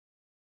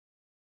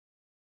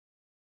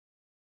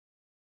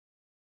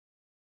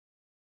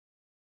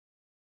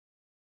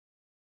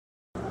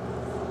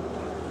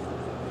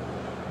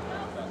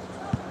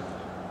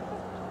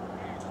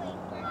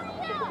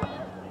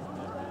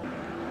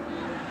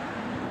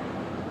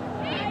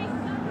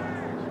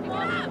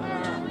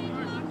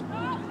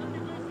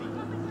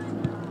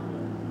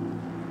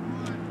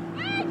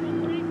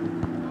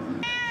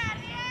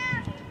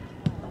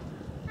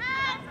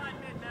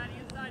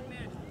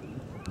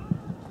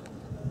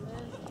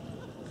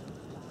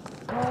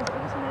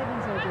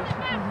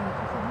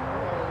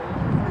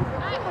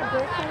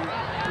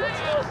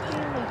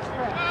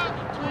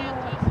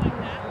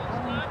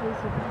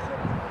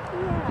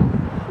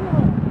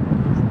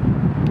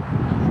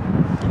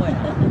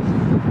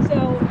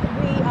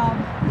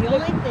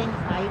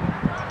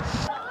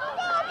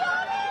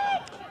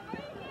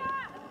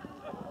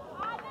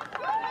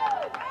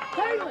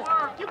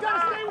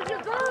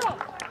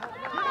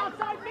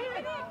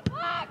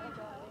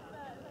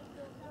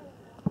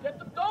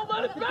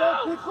let it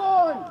bounce! Keep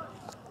going!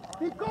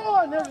 Keep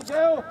going! There we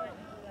go!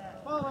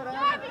 Follow it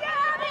out.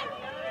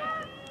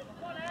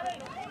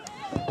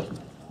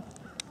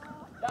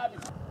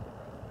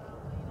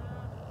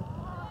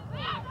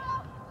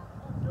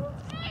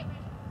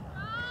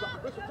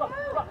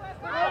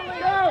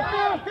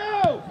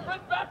 Go!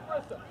 Sprint back,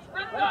 Brissa!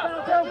 Sprint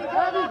back! Go!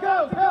 Go!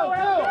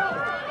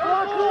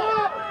 Lock you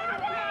up!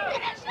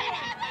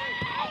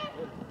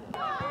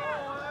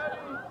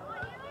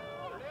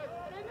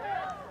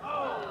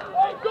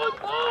 Hey, good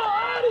ball!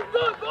 Addy,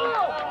 good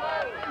ball!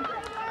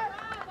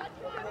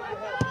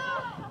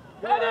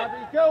 Get it!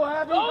 Go,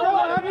 Abby! Go!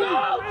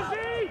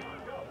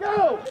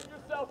 Go! Get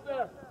yourself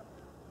there.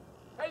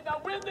 Hey, now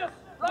win this!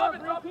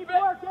 Robin, drop your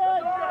head!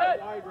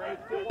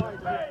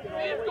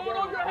 It's going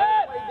over your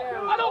head!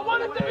 I don't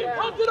want it to be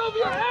punted over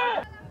your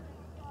head!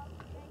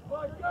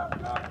 Go!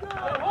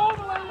 Get home,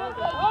 Elena!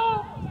 Get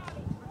home!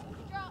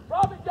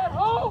 Robin, get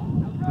home!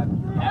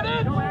 Get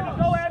in! Go,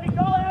 Abby!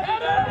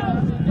 Get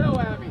in! Go,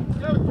 Abby!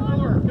 Go through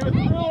her! Go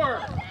through her!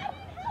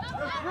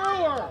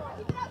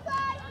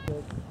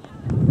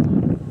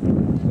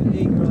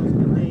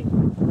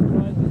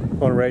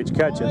 Come on, Rage,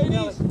 catch it.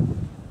 Ladies!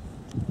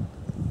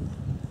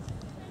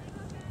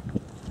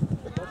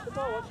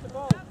 Watch the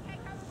ball.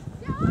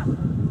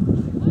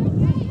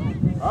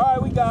 All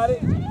right, we got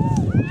it.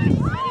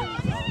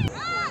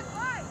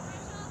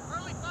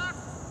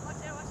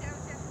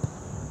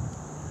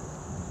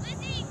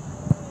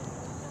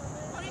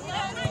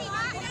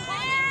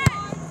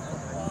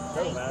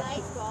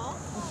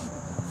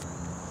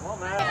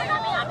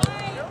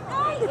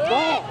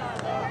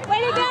 Way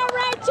to go,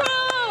 Rachel!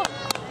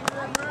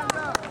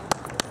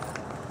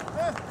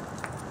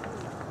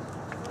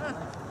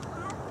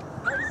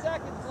 30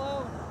 seconds, Flo.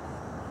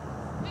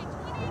 Wait,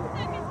 28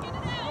 seconds, get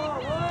it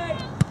out!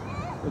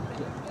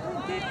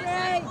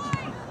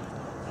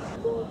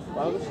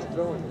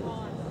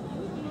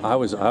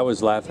 I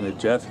was laughing at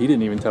Jeff. He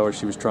didn't even tell her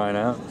she was trying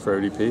out for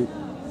ODP.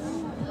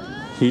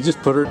 He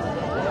just put her.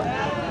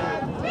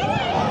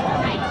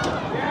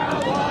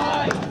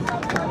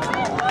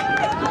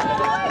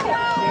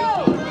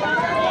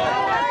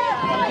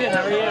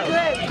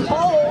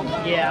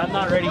 Yeah, I'm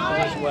not ready for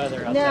this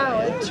weather. No,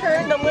 it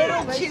turned a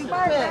little too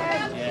quick.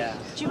 Yeah.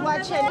 Did you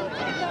watch it?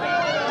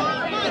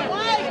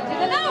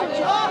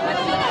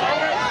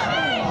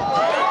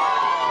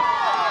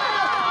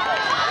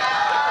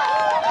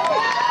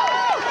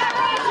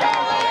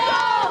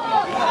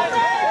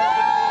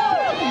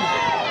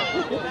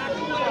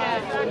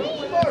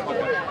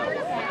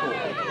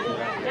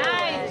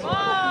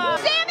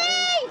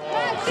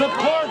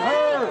 Support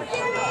her!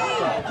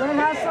 Good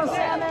hustle,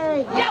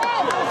 Sammy. Good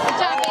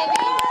job, baby.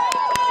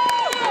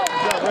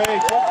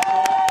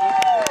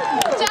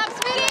 Good job,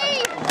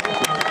 sweetie.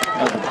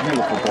 That was a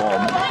beautiful ball.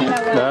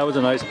 That was a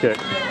nice kick.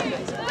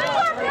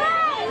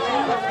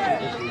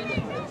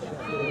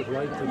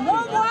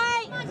 Move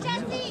right. Come on,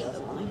 Jesse.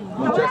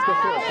 Go, Jess.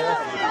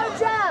 Go,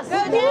 Jess.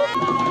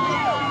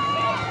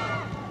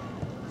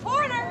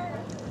 Corner.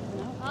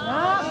 Come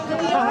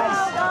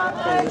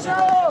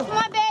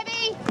on,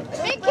 baby.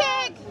 Big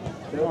kick.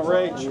 Come on,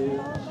 Rage.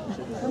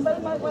 Somebody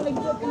might want to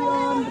get you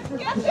on. Nice,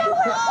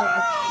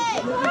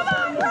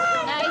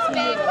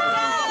 baby. Come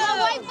on,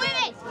 White, win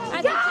it.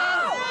 I think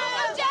Jess.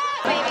 Go, Jess.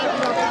 Baby.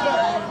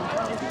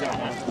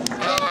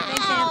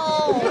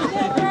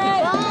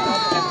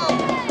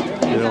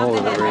 Get a hold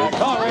of it, Rage.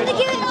 Come on, Rage. Go,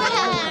 Jess.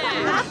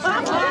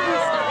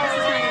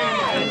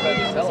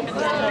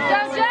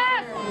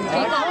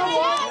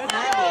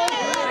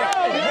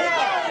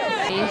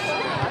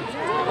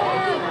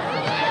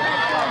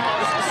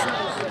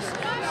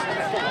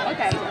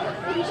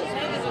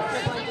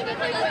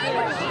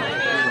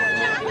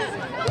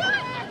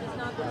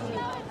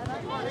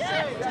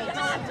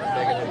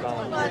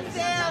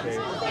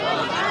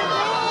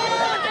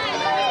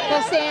 Go,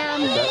 Sam.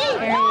 There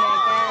you go.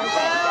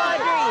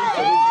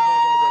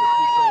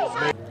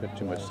 Got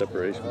too much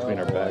separation between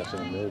our backs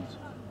and the mids.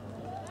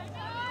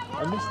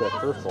 I missed that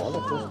first ball.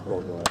 That first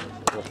ball going.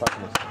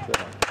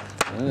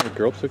 The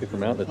girl took it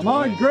from out the. Come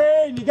on,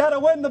 Green! You gotta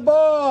win the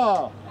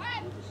ball!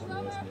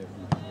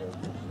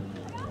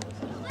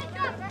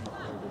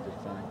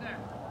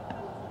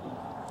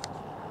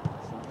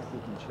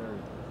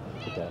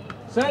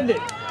 Send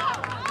it!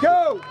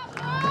 Go!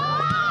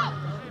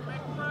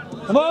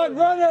 Come on,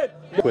 run it!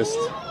 Twist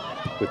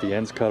with the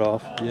ends cut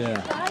off.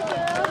 Yeah.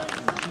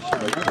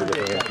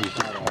 He's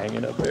just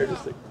hanging up there,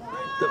 just like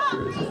up to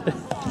his head.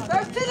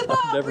 First to the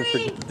ball, Never Green.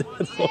 forget that.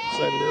 That's all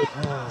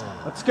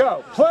I Let's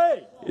go.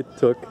 Play! It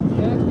took. Get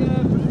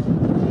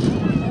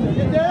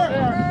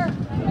there!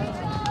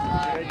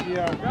 Good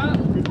idea.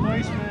 Good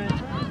placement.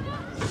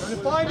 Trying to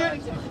find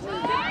it.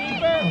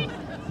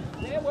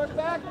 Yeah, work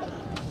back.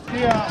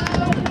 Yeah.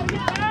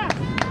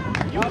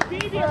 You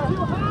beat her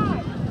too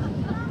high.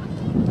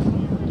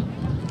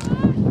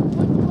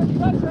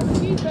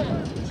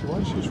 Why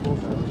don't you just roll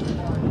forward?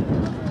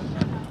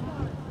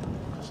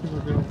 See if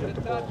we're going to get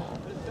the ball.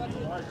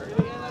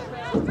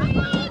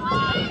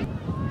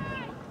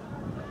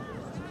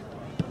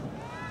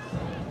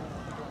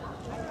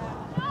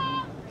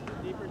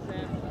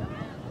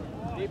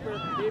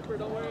 Deeper,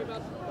 don't worry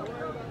about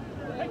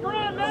it. Hey,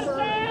 Graham,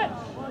 medicine!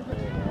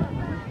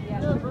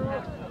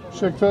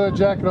 Shake, throw that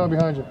jacket on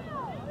behind you.